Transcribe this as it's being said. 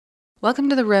Welcome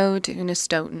to The Road to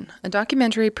Unist'ot'en, a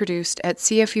documentary produced at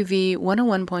CFUV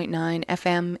 101.9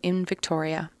 FM in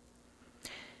Victoria.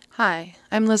 Hi,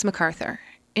 I'm Liz McArthur.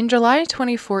 In July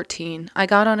 2014, I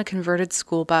got on a converted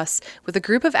school bus with a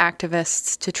group of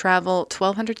activists to travel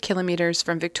 1,200 kilometers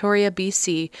from Victoria,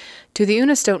 BC, to the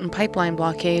Unist'ot'en pipeline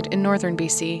blockade in northern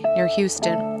BC, near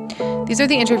Houston. These are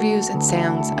the interviews and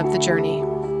sounds of the journey.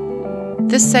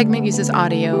 This segment uses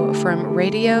audio from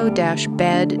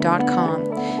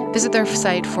radio-bed.com. Visit their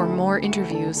site for more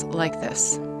interviews like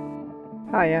this.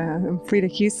 Hi, I'm Freda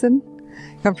and Toghestiy.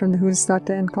 I come from the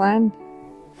Unist'ot'en clan,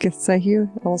 Toghestiy,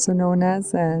 also known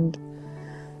as, and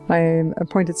I'm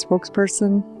appointed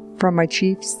spokesperson from my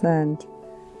chiefs and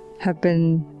have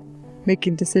been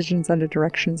making decisions under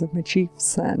directions of my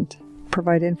chiefs and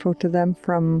provide info to them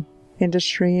from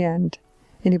industry and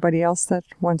anybody else that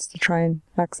wants to try and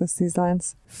access these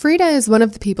lands. Freda is one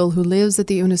of the people who lives at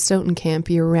the Unist'ot'en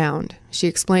camp year-round. She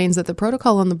explains that the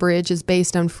protocol on the bridge is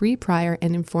based on free, prior,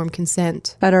 and informed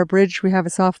consent. At our bridge, we have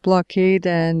a soft blockade,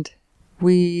 and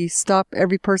we stop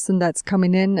every person that's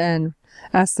coming in and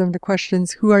ask them the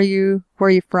questions: who are you? Where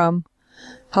are you from?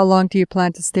 How long do you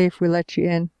plan to stay if we let you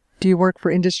in? Do you work for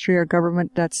industry or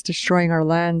government that's destroying our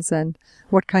lands? And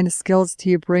what kind of skills do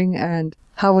you bring? And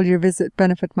how will your visit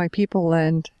benefit my people?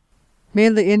 And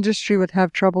mainly industry would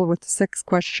have trouble with the sixth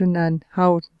question and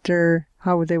how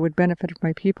they would benefit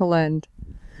my people. And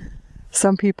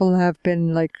some people have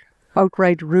been like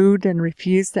outright rude and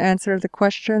refused to answer the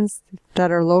questions that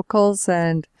are locals.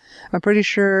 And I'm pretty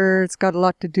sure it's got a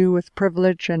lot to do with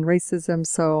privilege and racism.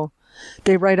 So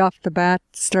they right off the bat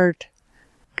start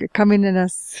coming in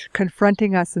us,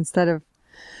 confronting us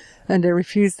and they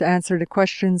refuse to answer the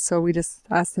questions, so we just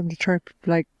ask them to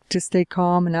just stay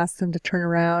calm and ask them to turn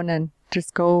around and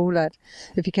just go. That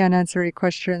if you can't answer any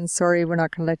questions, sorry, we're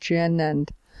not going to let you in.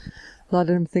 And a lot of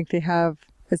them think they have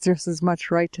just as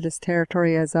much right to this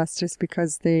territory as us just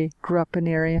because they grew up in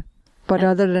the area. But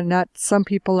other than that, some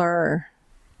people are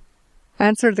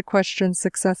answered the questions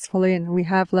successfully, and we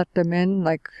have let them in,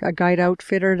 like a guide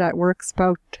outfitter that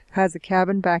has a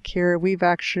cabin back here. We've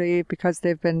actually, because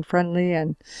they've been friendly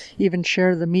and even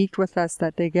share the meat with us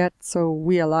that they get, so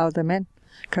we allow them in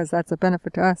because that's a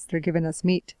benefit to us. They're giving us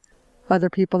meat. Other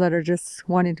people that are just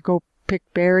wanting to go pick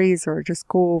berries or just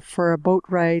go for a boat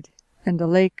ride in the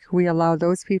lake, we allow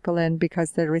those people in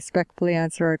because they respectfully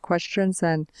answer our questions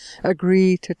and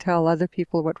agree to tell other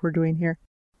people what we're doing here.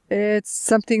 It's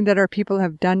something that our people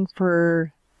have done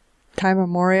for time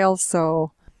immemorial,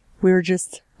 so we're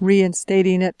just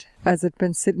reinstating it as it's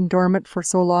been sitting dormant for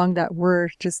so long that we're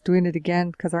just doing it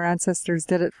again because our ancestors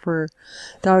did it for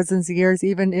thousands of years.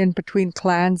 Even in between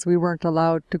clans, we weren't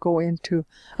allowed to go into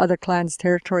other clans'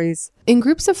 territories. In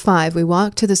groups of 5, we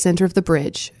walked to the center of the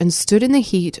bridge and stood in the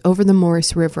heat over the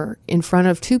Morris River in front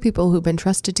of 2 people who'd been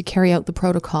trusted to carry out the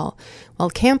protocol, while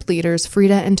camp leaders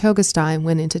Freda and Toghestiy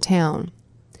went into town.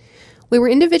 We were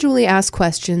individually asked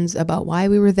questions about why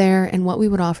we were there and what we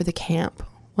would offer the camp.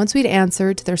 Once we'd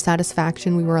answered to their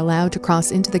satisfaction, we were allowed to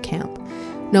cross into the camp.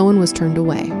 No one was turned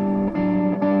away.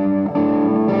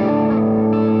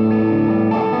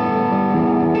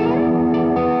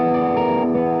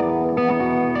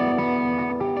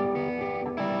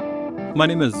 My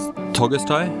name is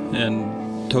Toghestiy,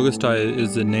 and Toghestiy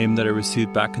is a name that I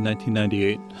received back in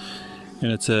 1998.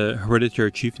 And it's a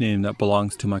hereditary chief name that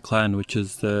belongs to my clan, which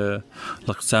is the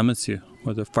Unist'ot'en,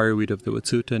 or the fireweed of the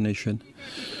Unist'ot'en nation.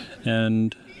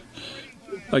 And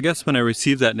I guess when I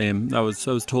received that name, I was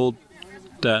told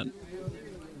that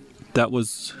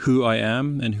was who I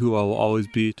am and who I will always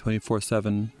be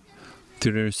 24/7,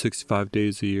 365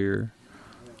 days a year,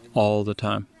 all the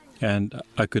time. And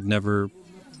I could never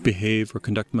behave or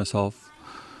conduct myself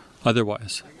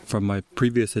otherwise from my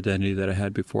previous identity that I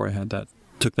had before I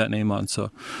took that name on. So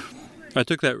I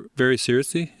took that very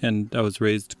seriously, and I was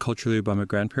raised culturally by my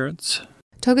grandparents.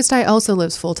 Toghestiy also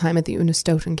lives full-time at the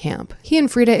Unist'ot'en camp. He and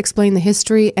Freda explain the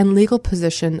history and legal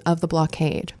position of the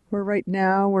blockade. We're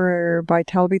by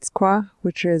Talbot's,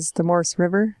 which is the Morris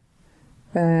River,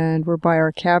 and we're by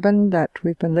our cabin that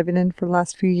we've been living in for the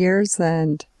last few years,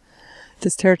 and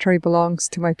this territory belongs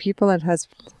to my people. It has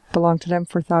belonged to them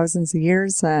for thousands of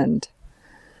years, and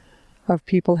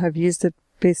people have used it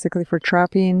basically for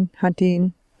trapping,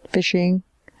 hunting, fishing,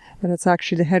 and it's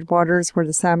actually the headwaters where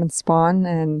the salmon spawn.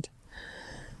 And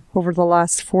over the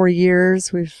last 4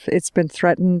 years, it's been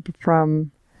threatened from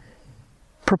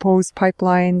proposed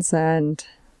pipelines, and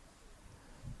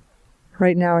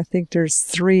right now I think there's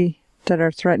 3 that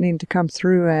are threatening to come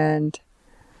through, and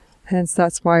hence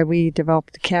that's why we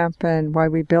developed the camp and why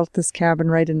we built this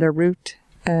cabin right in their route.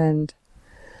 And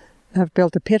have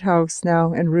built a pit house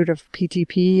now en route of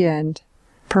PTP and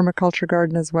permaculture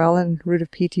garden as well en route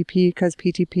of PTP, because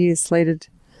PTP is slated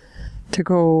to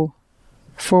go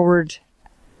forward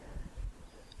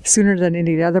sooner than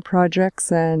any other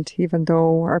projects, and even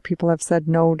though our people have said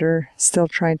no, they're still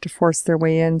trying to force their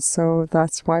way in, so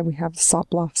that's why we have the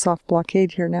soft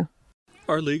blockade here now.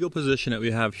 Our legal position that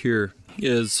we have here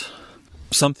is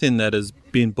something that is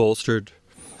being bolstered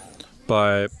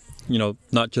by,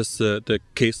 not just the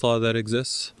case law that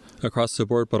exists across the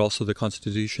board, but also the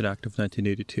Constitution Act of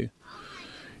 1982.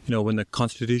 When the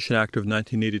Constitution Act of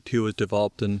 1982 was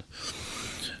developed, and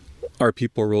our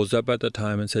people rose up at that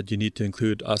time and said, you need to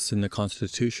include us in the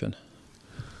Constitution.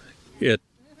 It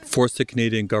forced the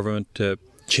Canadian government to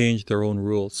change their own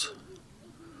rules.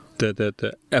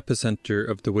 The epicenter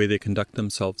of the way they conduct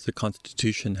themselves, the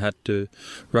Constitution had to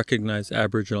recognize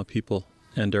Aboriginal people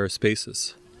and their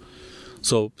spaces.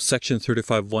 So Section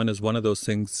 35.1 is one of those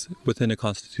things within the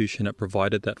Constitution that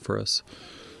provided that for us.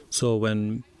 So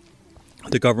when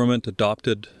the government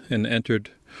adopted and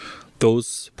entered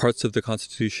those parts of the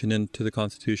Constitution into the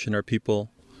Constitution, our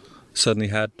people suddenly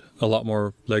had a lot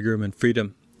more legroom and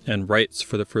freedom and rights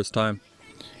for the first time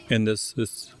in this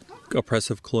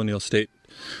oppressive colonial state,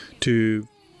 to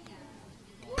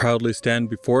proudly stand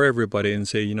before everybody and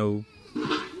say,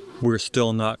 we're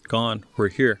still not gone, we're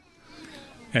here,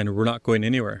 and we're not going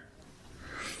anywhere.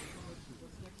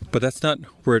 But that's not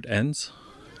where it ends.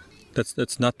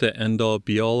 That's not the end-all,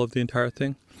 be-all of the entire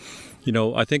thing.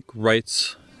 I think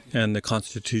rights and the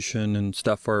Constitution and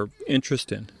stuff are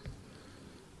interesting,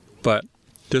 but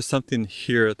there's something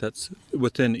here that's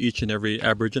within each and every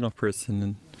Aboriginal person,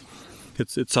 and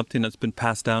it's something that's been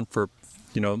passed down for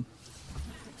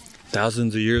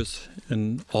thousands of years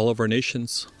in all of our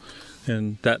nations,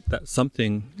 and that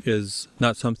something is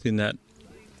not something that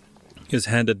is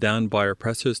handed down by our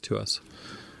oppressors to us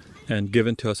and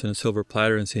given to us in a silver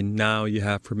platter and saying, now you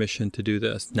have permission to do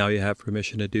this, now you have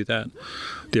permission to do that.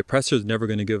 The oppressor is never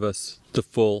going to give us the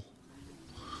full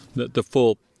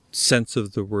sense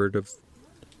of the word of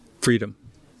freedom,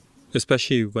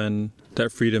 especially when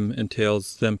that freedom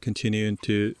entails them continuing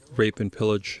to rape and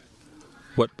pillage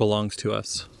what belongs to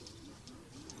us,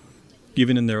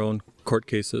 even in their own court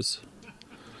cases.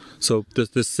 So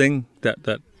this thing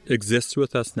that exists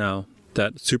with us now,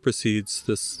 that supersedes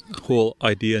this whole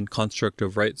idea and construct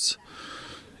of rights,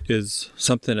 is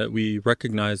something that we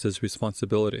recognize as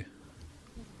responsibility.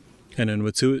 And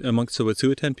amongst the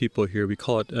Unist'ot'en people here, we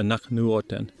call it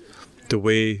Unist'ot'en, the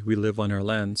way we live on our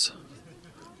lands.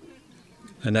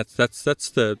 And that's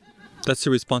the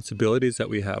responsibilities that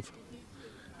we have.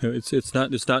 It's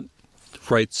not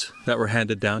rights that were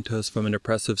handed down to us from an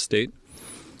oppressive state.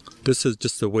 This is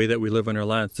just the way that we live on our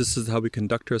lands. This is how we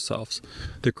conduct ourselves.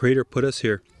 The Creator put us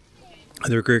here.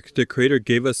 The Creator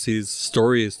gave us these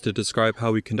stories to describe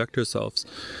how we conduct ourselves.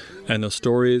 And those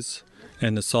stories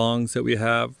and the songs that we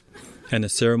have and the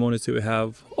ceremonies that we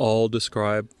have all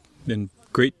describe in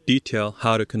great detail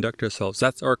how to conduct ourselves.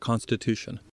 That's our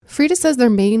Constitution. Freda says their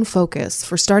main focus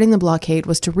for starting the blockade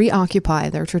was to reoccupy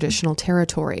their traditional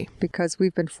territory. Because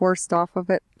we've been forced off of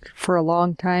it for a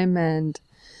long time, and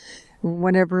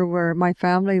whenever my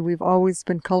family, we've always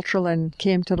been cultural and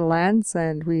came to the lands,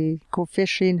 and we go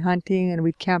fishing, hunting, and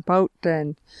we'd camp out,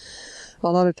 and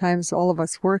a lot of times all of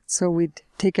us worked, so we'd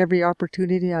take every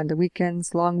opportunity on the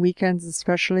weekends, long weekends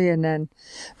especially, and then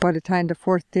by the time the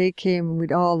fourth day came,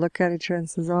 we'd all look at each other and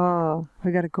says, oh,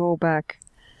 we got to go back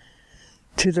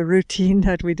to the routine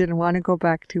that we didn't want to go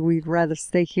back to. We'd rather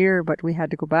stay here, but we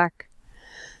had to go back.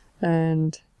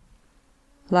 And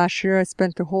last year I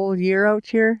spent the whole year out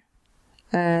here,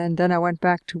 and then I went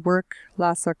back to work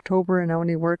last October, and I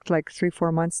only worked like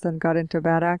 3-4 months, then got into a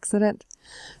bad accident.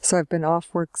 So I've been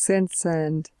off work since,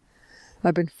 and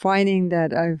I've been finding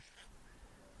that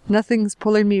nothing's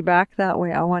pulling me back that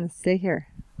way. I want to stay here.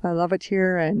 I love it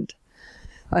here, and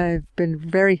I've been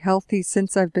very healthy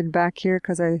since I've been back here,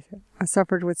 because I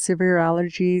suffered with severe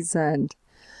allergies and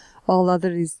all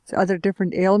these other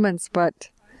different ailments. But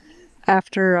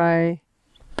after I've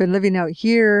been living out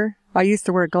here, I used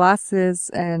to wear glasses,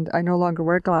 and I no longer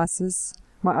wear glasses.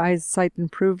 My eyesight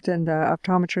improved, and the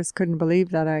optometrist couldn't believe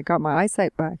that I got my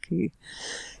eyesight back. He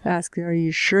asked, are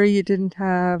you sure you didn't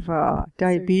have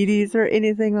diabetes or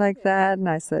anything like that? And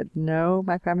I said, no,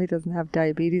 my family doesn't have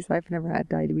diabetes. I've never had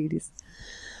diabetes.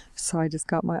 So I just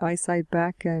got my eyesight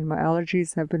back, and my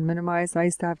allergies have been minimized. I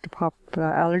used to have to pop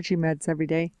allergy meds every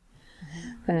day,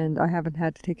 and I haven't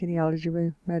had to take any allergy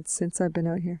meds since I've been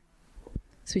out here.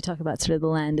 So we talk about sort of the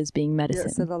land as being medicine.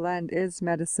 Yeah, so the land is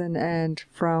medicine. And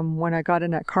from when I got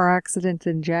in that car accident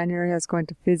in January, I was going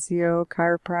to physio,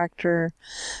 chiropractor,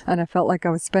 and I felt like I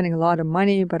was spending a lot of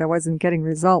money, but I wasn't getting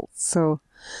results. So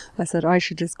I said I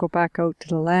should just go back out to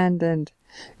the land, and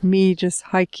me just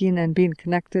hiking and being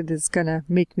connected is going to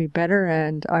make me better,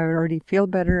 and I already feel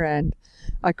better, and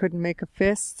I couldn't make a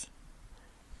fist.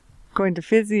 Going to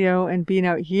physio and being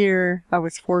out here, I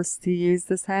was forced to use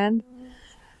this hand.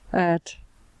 At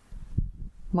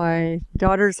my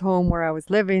daughter's home where I was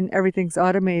living, everything's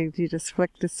automated. You just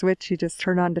flick the switch, you just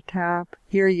turn on the tap.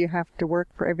 Here you have to work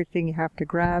for everything, you have to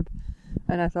grab.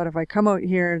 And I thought if I come out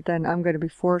here, then I'm going to be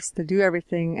forced to do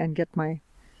everything and get my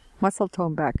muscle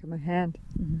tone back in my hand.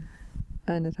 Mm-hmm.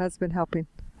 And it has been helping.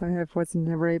 I wasn't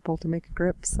never able to make a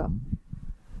grip, so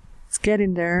it's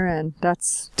getting there, and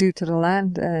that's due to the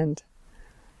land, and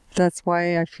that's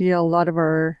why I feel a lot of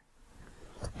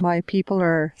my people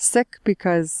are sick,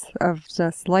 because of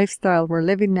this lifestyle we're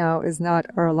living now is not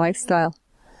our lifestyle.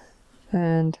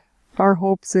 And our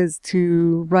hopes is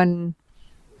to run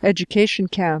education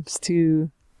camps,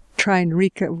 to try and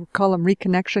call them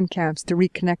reconnection camps, to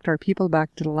reconnect our people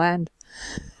back to the land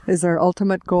is our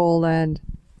ultimate goal. And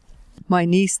my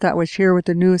niece that was here with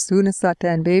the newest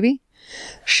Unist'ot'en baby,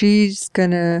 she's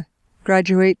gonna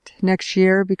graduate next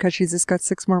year because she's just got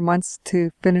 6 more months to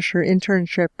finish her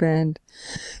internship, and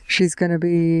she's gonna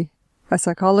be a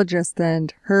psychologist,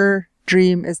 and her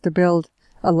dream is to build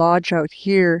a lodge out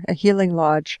here, a healing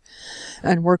lodge,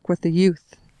 and work with the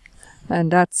youth. And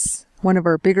that's one of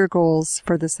our bigger goals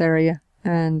for this area.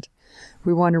 And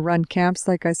we want to run camps,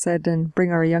 like I said, and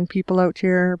bring our young people out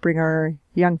here, bring our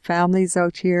young families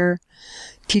out here,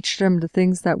 teach them the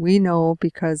things that we know,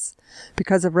 because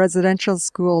of residential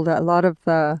school, that a lot of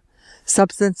the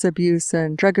substance abuse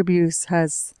and drug abuse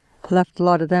has left a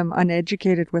lot of them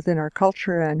uneducated within our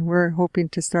culture. And we're hoping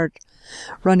to start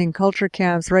running culture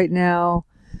camps right now.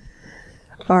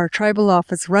 Our tribal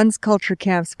office runs culture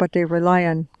camps, but they rely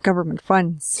on government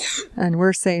funds. And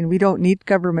we're saying we don't need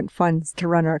government funds to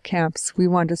run our camps. We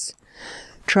want to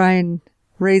try and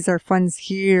raise our funds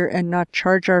here and not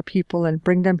charge our people and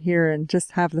bring them here and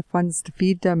just have the funds to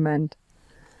feed them, and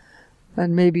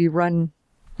maybe run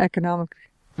economic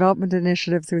development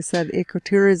initiatives. We said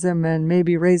ecotourism, and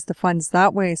maybe raise the funds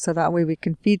that way, so that way we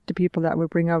can feed the people that we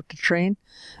bring out to train.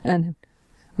 And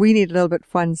we need a little bit of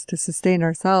funds to sustain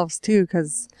ourselves too,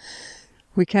 because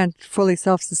we can't fully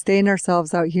self-sustain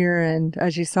ourselves out here. And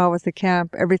as you saw with the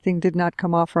camp, everything did not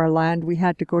come off our land. We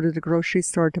had to go to the grocery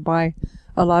store to buy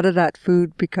a lot of that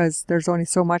food, because there's only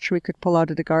so much we could pull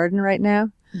out of the garden right now,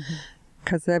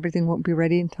 because everything won't be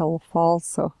ready until fall.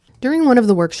 So during one of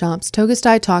the workshops,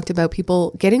 Toghestiy talked about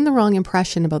people getting the wrong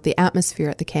impression about the atmosphere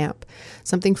at the camp,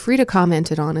 something Freda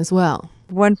commented on as well.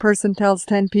 One person tells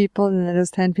 10 people, and then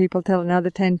those 10 people tell another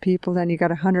 10 people, then you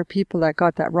got 100 people that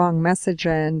got that wrong message.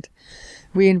 And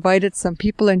we invited some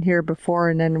people in here before,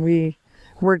 and then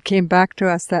word came back to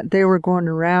us that they were going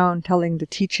around telling the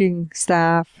teaching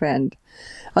staff and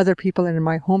other people in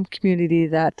my home community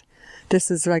that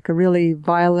this is like a really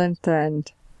violent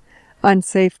and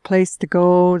unsafe place to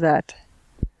go, that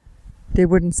they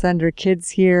wouldn't send their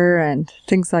kids here and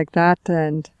things like that,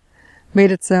 and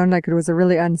made it sound like it was a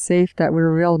really unsafe, that we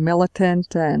were real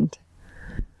militant. And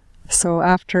so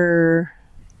after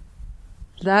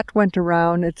that went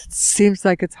around, it seems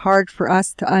like it's hard for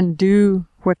us to undo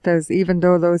what those, even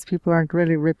though those people aren't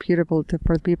really reputable,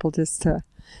 for people just to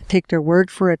take their word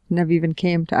for it, never even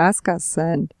came to ask us.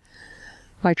 And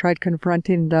I tried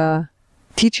confronting the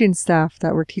teaching staff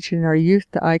that were teaching our youth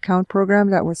the I-Count program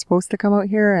that was supposed to come out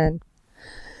here, and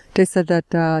they said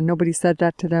that nobody said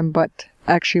that to them, but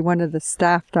actually one of the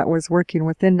staff that was working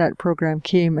within that program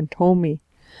came and told me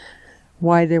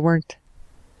why they weren't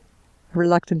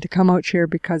reluctant to come out here,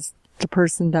 because the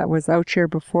person that was out here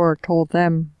before told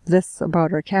them this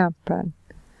about our camp, and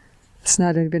it's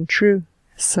not even true.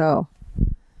 So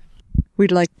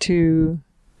we'd like to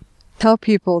tell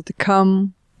people to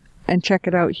come and check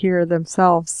it out here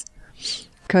themselves,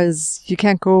 because you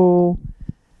can't go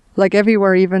like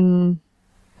everywhere, even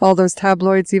all those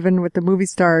tabloids, even with the movie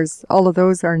stars, all of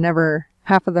those are never,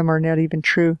 half of them are not even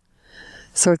true.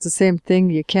 So it's the same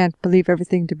thing. You can't believe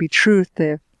everything to be truth.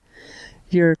 If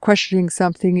you're questioning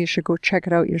something, you should go check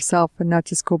it out yourself and not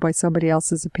just go by somebody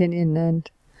else's opinion, and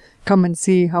come and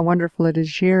see how wonderful it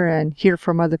is here, and hear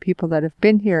from other people that have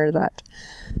been here that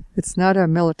it's not a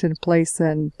militant place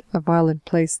and a violent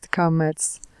place to come.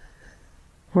 It's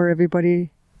where everybody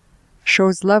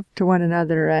shows love to one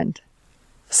another and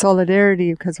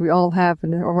solidarity, because we all have,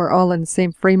 and we're all in the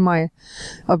same frame mind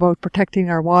about protecting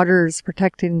our waters,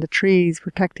 protecting the trees,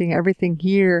 protecting everything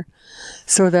here,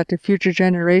 so that the future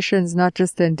generations, not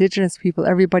just the Indigenous people,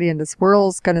 everybody in this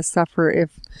world is going to suffer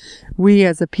if we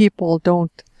as a people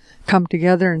don't come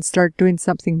together and start doing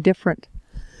something different.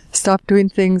 Stop doing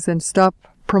things and stop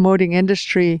promoting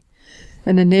industry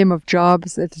in the name of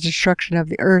jobs at the destruction of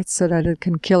the earth so that it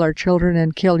can kill our children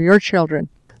and kill your children.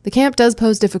 The camp does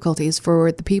pose difficulties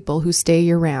for the people who stay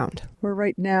year-round.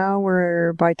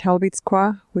 We're by Talbot's,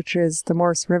 which is the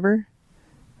Morris River,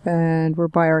 and we're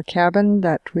by our cabin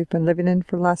that we've been living in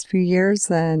for the last few years,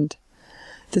 and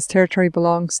this territory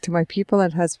belongs to my people.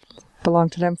 It has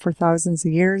belonged to them for thousands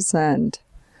of years, and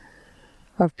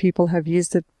people have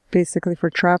used it basically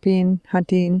for trapping,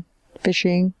 hunting,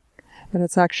 fishing, and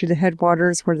it's actually the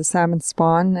headwaters where the salmon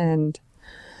spawn. And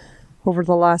over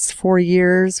the last 4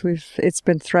 years, it's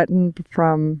been threatened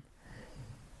from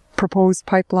proposed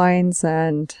pipelines,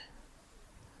 and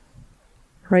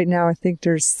right now I think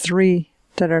there's 3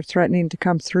 that are threatening to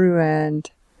come through, and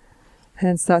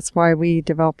hence that's why we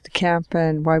developed the camp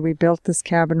and why we built this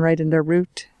cabin right in their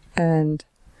route, and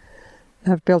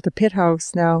have built a pit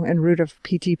house now en route of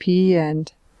PTP,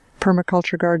 and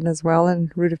permaculture garden as well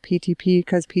en route of PTP,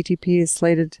 because PTP is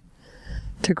slated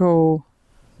to go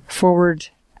forward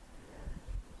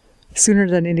sooner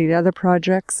than any other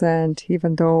projects, and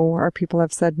even though our people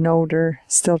have said no, they're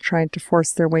still trying to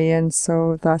force their way in,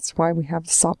 so that's why we have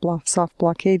the soft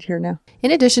blockade here now.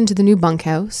 In addition to the new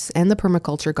bunkhouse and the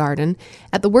permaculture garden,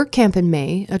 at the work camp in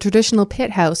May, a traditional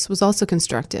pit house was also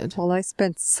constructed. Well, I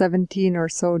spent 17 or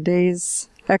so days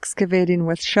excavating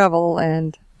with shovel,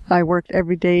 and I worked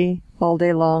every day, all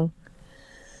day long,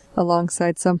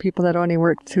 alongside some people that only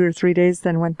worked 2 or 3 days,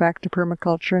 then went back to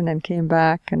permaculture and then came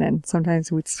back, and then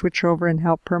sometimes we'd switch over and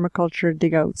help permaculture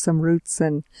dig out some roots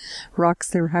and rocks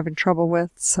they were having trouble with.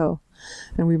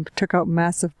 And we took out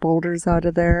massive boulders out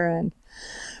of there, and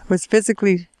it was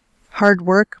physically hard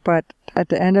work, but at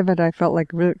the end of it I felt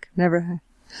like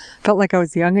I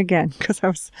was young again, because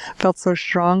felt so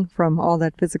strong from all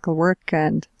that physical work.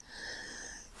 And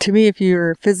to me, if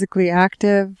you're physically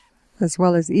active as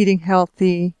well as eating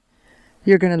healthy,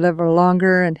 you're going to live a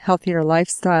longer and healthier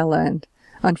lifestyle. And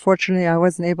unfortunately, I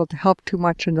wasn't able to help too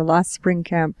much in the last spring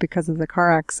camp because of the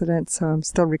car accident, so I'm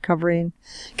still recovering.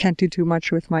 Can't do too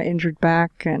much with my injured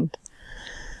back, and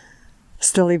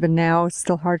still even now, it's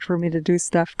still hard for me to do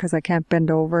stuff because I can't bend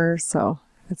over, so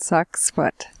it sucks,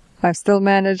 but I've still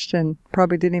managed, and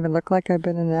probably didn't even look like I've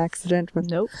been in an accident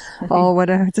with all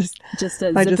what I just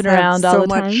zipping around all the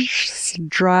time. I just have so much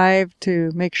drive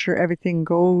to make sure everything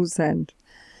goes and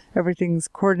everything's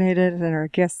coordinated and our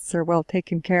guests are well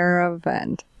taken care of.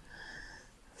 And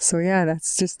so yeah,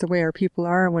 that's just the way our people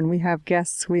are. When we have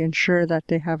guests, we ensure that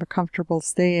they have a comfortable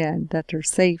stay and that they're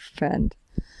safe and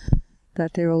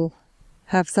that they will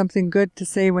have something good to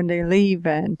say when they leave,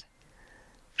 and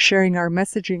sharing our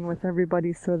messaging with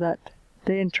everybody so that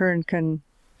they in turn can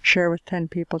share with 10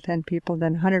 people,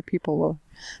 then 100 people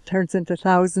turns into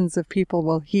thousands of people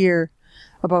will hear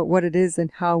about what it is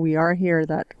and how we are here,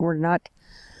 that we're not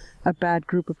a bad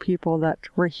group of people, that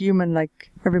we're human like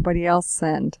everybody else,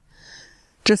 and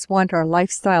just want our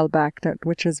lifestyle back,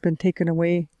 which has been taken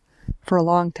away for a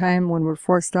long time when we're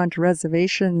forced onto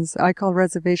reservations. I call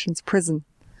reservations prison,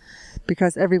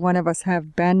 because every one of us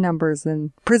have band numbers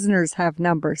and prisoners have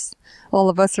numbers. All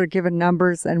of us are given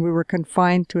numbers, and we were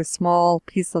confined to a small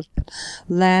piece of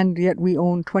land, yet we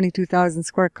own 22,000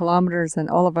 square kilometers, and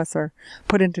all of us are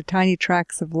put into tiny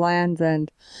tracts of land,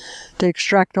 and they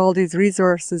extract all these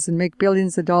resources and make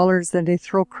billions of dollars, then they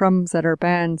throw crumbs at our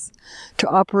bands to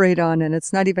operate on, and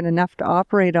it's not even enough to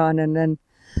operate on, and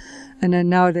then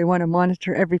now they want to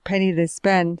monitor every penny they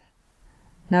spend.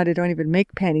 Now they don't even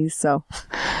make pennies, so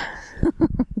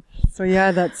so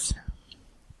yeah, that's,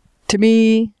 to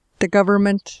me, the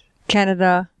government,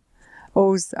 Canada,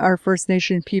 owes our First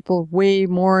Nation people way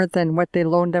more than what they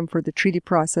loaned them for the treaty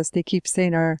process. They keep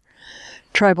saying our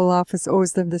tribal office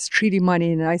owes them this treaty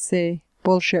money, and I say,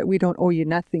 bullshit, we don't owe you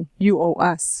nothing. You owe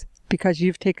us, because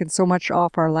you've taken so much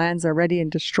off our lands already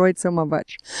and destroyed so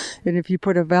much. And if you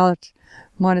put a valid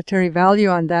monetary value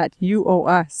on that, you owe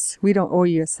us. We don't owe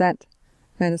you a cent.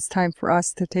 And it's time for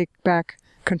us to take back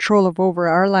control over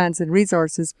our lands and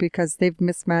resources, because they've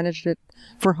mismanaged it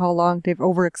for how long? They've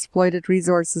overexploited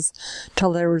resources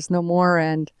till there was no more,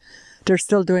 and they're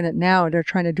still doing it now. They're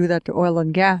trying to do that to oil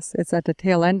and gas. It's at the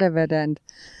tail end of it, and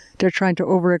they're trying to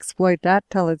overexploit that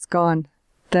till it's gone.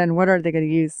 Then what are they going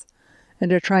to use?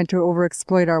 And they're trying to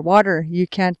overexploit our water. You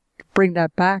can't bring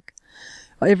that back.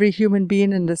 Every human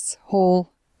being in this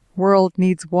whole world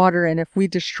needs water, and if we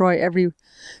destroy every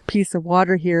piece of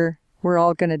water here, we're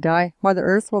all going to die. Mother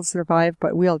Earth will survive,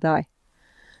 but we'll die.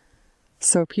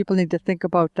 So people need to think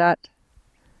about that.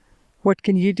 What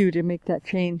can you do to make that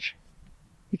change?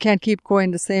 You can't keep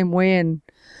going the same way and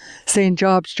saying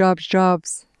jobs, jobs,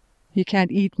 jobs. You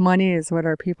can't eat money is what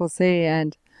our people say,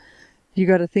 and you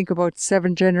got to think about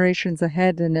 7 generations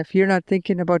ahead. And if you're not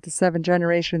thinking about the 7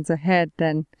 generations ahead,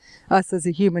 then us as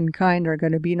a humankind are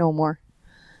going to be no more.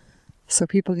 So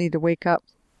people need to wake up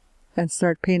and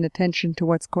start paying attention to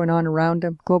what's going on around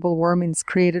them. Global warming is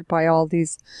created by all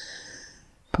these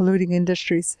polluting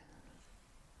industries,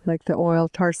 like the oil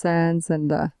tar sands and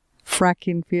the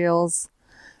fracking fields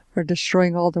are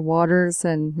destroying all the waters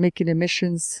and making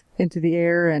emissions into the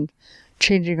air and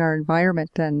changing our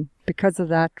environment. And because of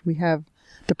that, we have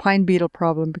the pine beetle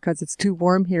problem because it's too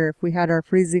warm here. If we had our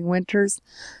freezing winters,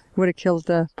 it would have killed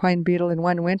the pine beetle in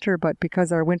one winter. But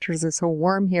because our winters are so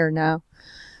warm here now,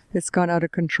 it's gone out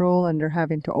of control, and they're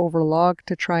having to overlog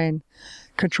to try and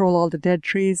control all the dead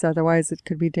trees. Otherwise, it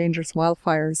could be dangerous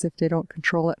wildfires if they don't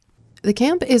control it. The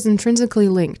camp is intrinsically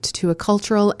linked to a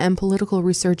cultural and political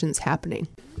resurgence happening.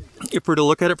 If we're to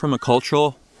look at it from a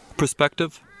cultural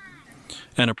perspective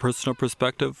and a personal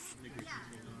perspective,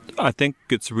 I think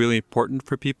it's really important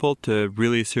for people to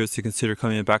really seriously consider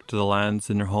coming back to the lands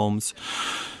and their homes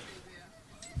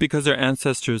because their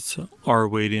ancestors are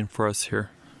waiting for us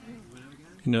here.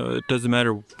 You know, it doesn't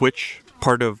matter which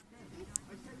part of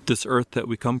this earth that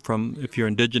we come from. If you're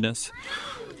Indigenous,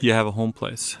 you have a home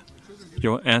place.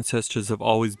 Your ancestors have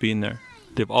always been there.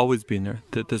 They've always been there.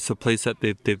 That's a place that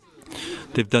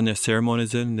they've done their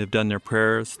ceremonies in, they've done their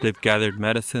prayers, they've gathered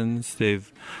medicines,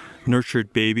 they've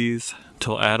nurtured babies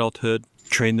till adulthood,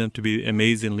 trained them to be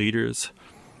amazing leaders,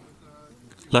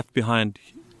 left behind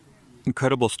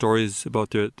incredible stories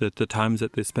about the times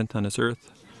that they spent on this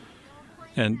earth.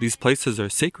 And these places are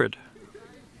sacred.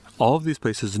 All of these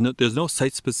places, there's no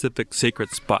site-specific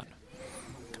sacred spot.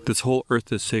 This whole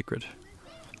earth is sacred.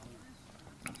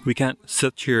 We can't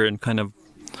sit here and kind of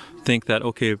think that,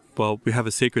 okay, well, we have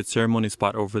a sacred ceremony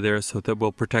spot over there so that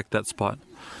we'll protect that spot.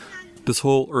 This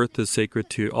whole earth is sacred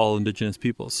to all Indigenous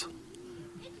peoples.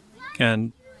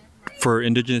 And for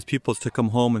Indigenous peoples to come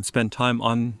home and spend time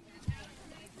on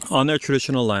their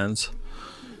traditional lands,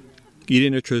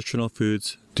 eating their traditional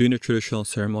foods, doing their traditional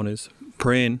ceremonies,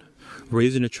 praying,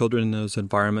 raising their children in those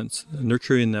environments,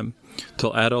 nurturing them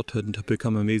till adulthood and to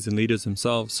become amazing leaders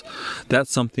themselves,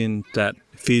 that's something that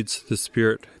feeds the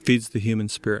spirit, feeds the human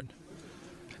spirit.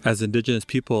 As Indigenous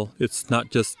people, it's not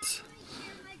just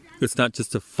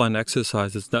a fun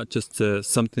exercise. It's not just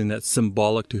something that's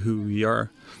symbolic to who we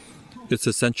are. It's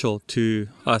essential to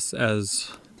us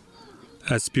as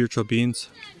spiritual beings.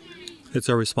 It's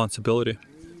our responsibility.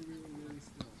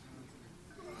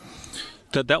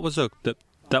 That was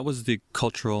the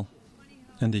cultural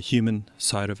and the human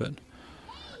side of it.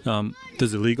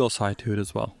 There's a legal side to it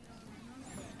as well.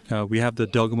 We have the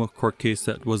Delgamuukw court case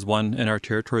that was won in our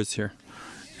territories here.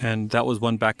 And that was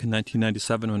won back in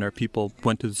 1997 when our people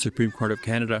went to the Supreme Court of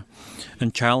Canada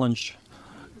and challenged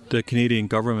the Canadian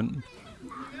government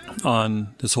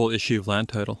on this whole issue of land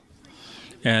title.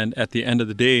 And at the end of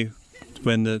the day,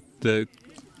 when the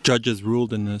judges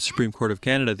ruled in the Supreme Court of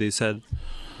Canada, they said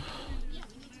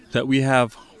that we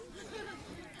have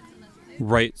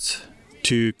rights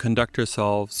to conduct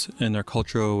ourselves in our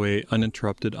cultural way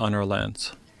uninterrupted on our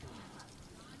lands.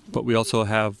 But we also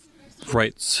have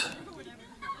rights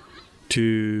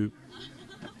to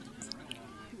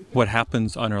what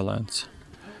happens on our lands.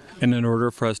 And in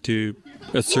order for us to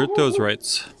assert those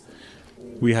rights,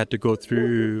 we had to go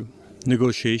through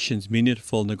negotiations,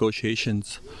 meaningful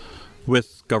negotiations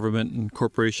with government and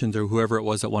corporations or whoever it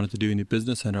was that wanted to do any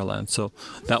business in our land. So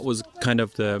that was kind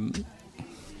of the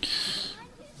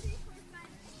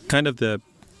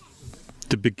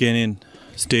beginning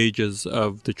stages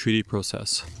of the treaty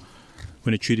process,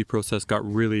 when the treaty process got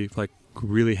really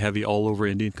heavy all over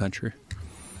Indian country.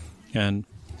 And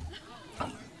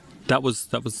that was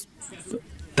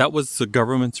the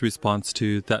government's response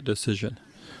to that decision.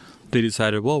 They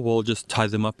decided, well, we'll just tie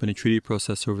them up in a treaty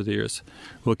process over the years.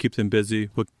 We'll keep them busy.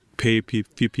 We'll pay a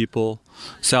few people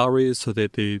salaries so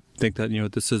that they think that,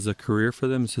 this is a career for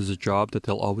them. This is a job that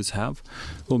they'll always have.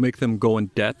 We'll make them go in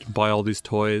debt, buy all these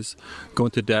toys, go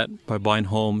into debt by buying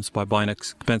homes, by buying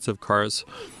expensive cars,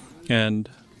 and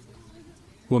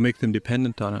we'll make them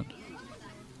dependent on it.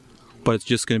 But it's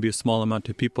just going to be a small amount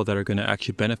of people that are going to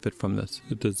actually benefit from this.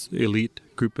 This elite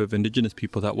group of Indigenous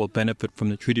people that will benefit from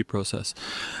the treaty process,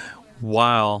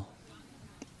 while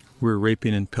we're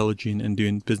raping and pillaging and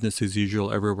doing business as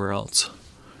usual everywhere else.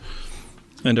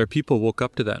 And our people woke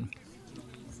up to that.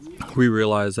 we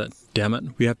realized that, damn it,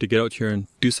 we have to get out here and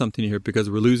do something here because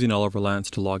we're losing all of our lands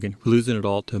to logging. We're losing it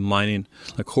all to mining,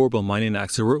 like horrible mining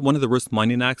accidents. One of the worst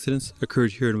mining accidents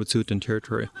occurred here in Unist'ot'en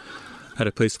territory at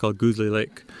a place called Goosley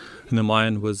Lake. And the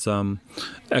mine was the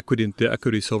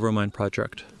Equity Silver Mine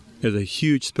project. It was a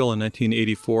huge spill in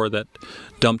 1984 that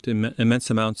dumped immense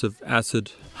amounts of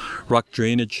acid rock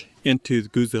drainage into the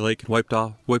Goosley Lake and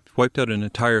wiped out an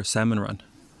entire salmon run.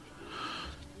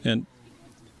 And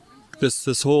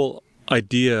this whole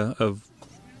idea of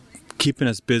keeping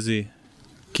us busy,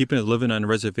 keeping us living on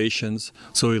reservations,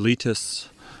 so elitists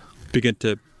begin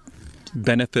to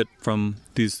benefit from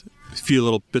these few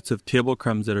little bits of table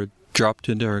crumbs that are dropped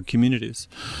into our communities,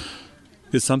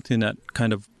 is something that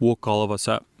kind of woke all of us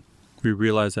up. We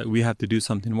realized that we have to do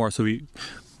something more. So we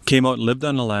came out and lived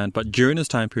on the land. But during this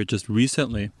time period, just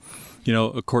recently,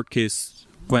 a court case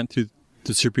went through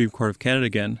the Supreme Court of Canada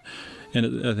again.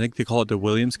 And I think they call it the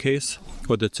Williams case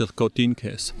or the Unist'ot'en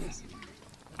case,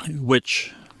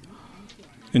 which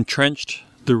entrenched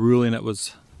the ruling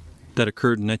that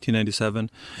occurred in 1997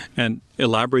 and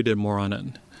elaborated more on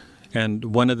it.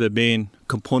 And one of the main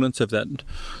components of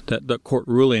that court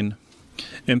ruling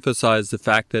emphasized the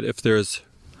fact that if there's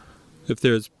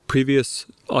previous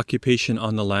occupation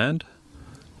on the land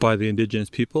by the Indigenous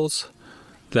peoples,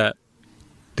 that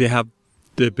they have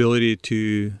the ability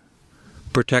to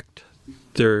protect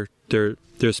their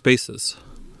spaces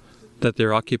that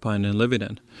they're occupying and living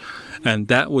in. And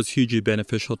that was hugely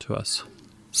beneficial to us.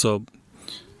 So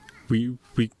we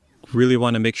really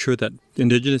want to make sure that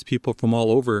Indigenous people from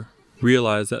all over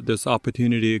realize that this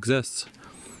opportunity exists.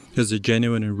 There's a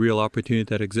genuine and real opportunity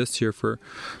that exists here for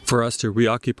us to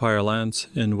reoccupy our lands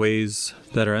in ways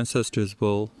that our ancestors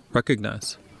will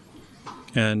recognize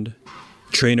and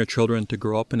train our children to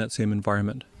grow up in that same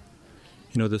environment.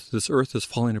 This earth is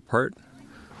falling apart.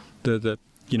 The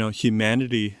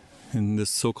humanity in this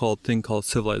so-called thing called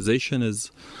civilization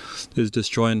is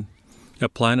destroying a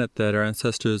planet that our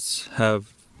ancestors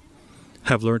have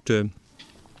learned to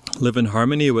live in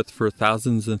harmony with for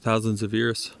thousands and thousands of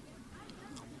years.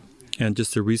 And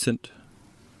just the recent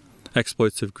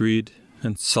exploits of greed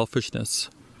and selfishness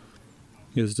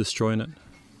is destroying it.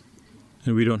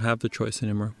 And we don't have the choice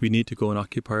anymore. We need to go and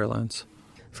occupy our lands.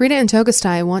 Freda and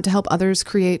Toghestiy want to help others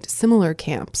create similar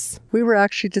camps. We were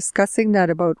actually discussing that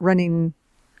about running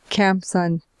camps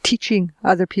on teaching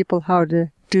other people how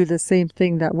to do the same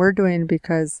thing that we're doing,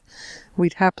 because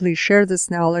we'd happily share this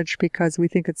knowledge because we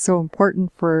think it's so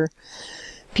important for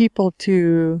people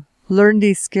to learn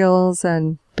these skills,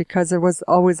 and because it was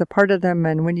always a part of them.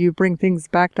 And when you bring things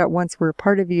back that once were a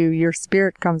part of you, your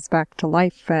spirit comes back to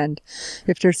life. And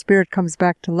if their spirit comes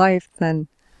back to life, then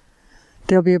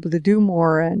they'll be able to do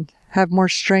more and have more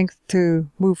strength to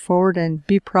move forward and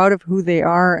be proud of who they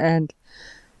are and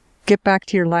get back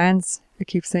to your lands. I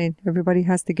keep saying everybody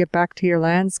has to get back to your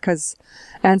lands because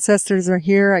ancestors are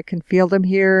here. I can feel them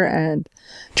here. And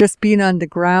just being on the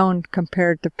ground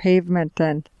compared to pavement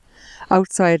and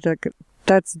outside,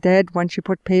 that's dead. Once you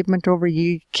put pavement over,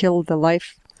 you kill the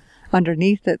life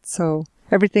underneath it. So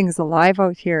everything's alive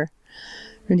out here.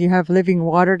 And you have living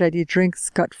water that you drink, it's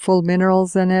got full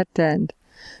minerals in it. And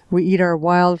we eat our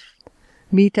wild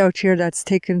meat out here that's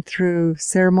taken through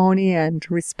ceremony and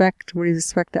respect. We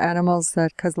respect the animals,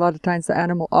 because a lot of times the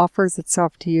animal offers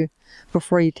itself to you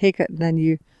before you take it, and then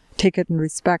you take it in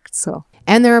respect. So.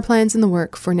 And there are plans in the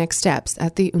work for next steps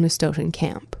at the Unist'ot'en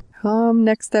camp.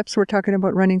 Next steps, we're talking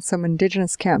about running some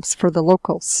Indigenous camps for the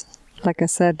locals, like I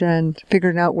said, and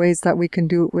figuring out ways that we can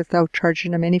do it without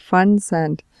charging them any funds.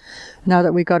 And now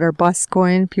that we got our bus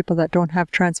going, people that don't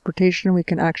have transportation, we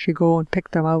can actually go and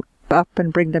pick them up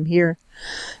and bring them here.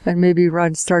 And maybe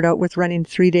start out with running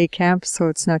 3-day camps so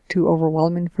it's not too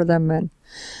overwhelming for them, and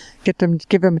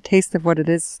give them a taste of what it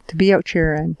is to be out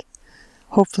here, and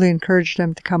hopefully encourage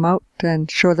them to come out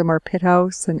and show them our pit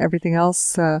house and everything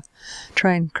else.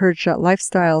 Try and encourage that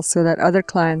lifestyle so that other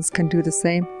clans can do the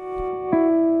same.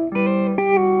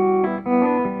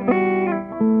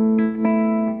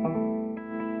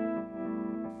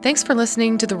 Thanks for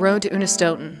listening to The Road to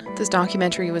Unist'ot'en. This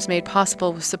documentary was made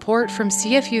possible with support from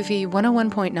CFUV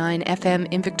 101.9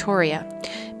 FM in Victoria.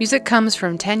 Music comes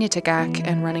from Tanya Tagak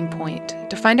and Running Point.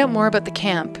 To find out more about the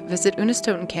camp, visit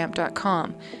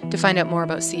unist'ot'encamp.com. To find out more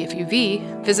about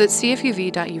CFUV, visit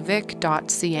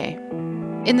cfuv.uvic.ca.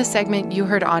 In the segment, you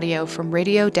heard audio from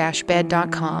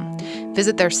radio-bed.com.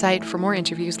 Visit their site for more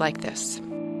interviews like this.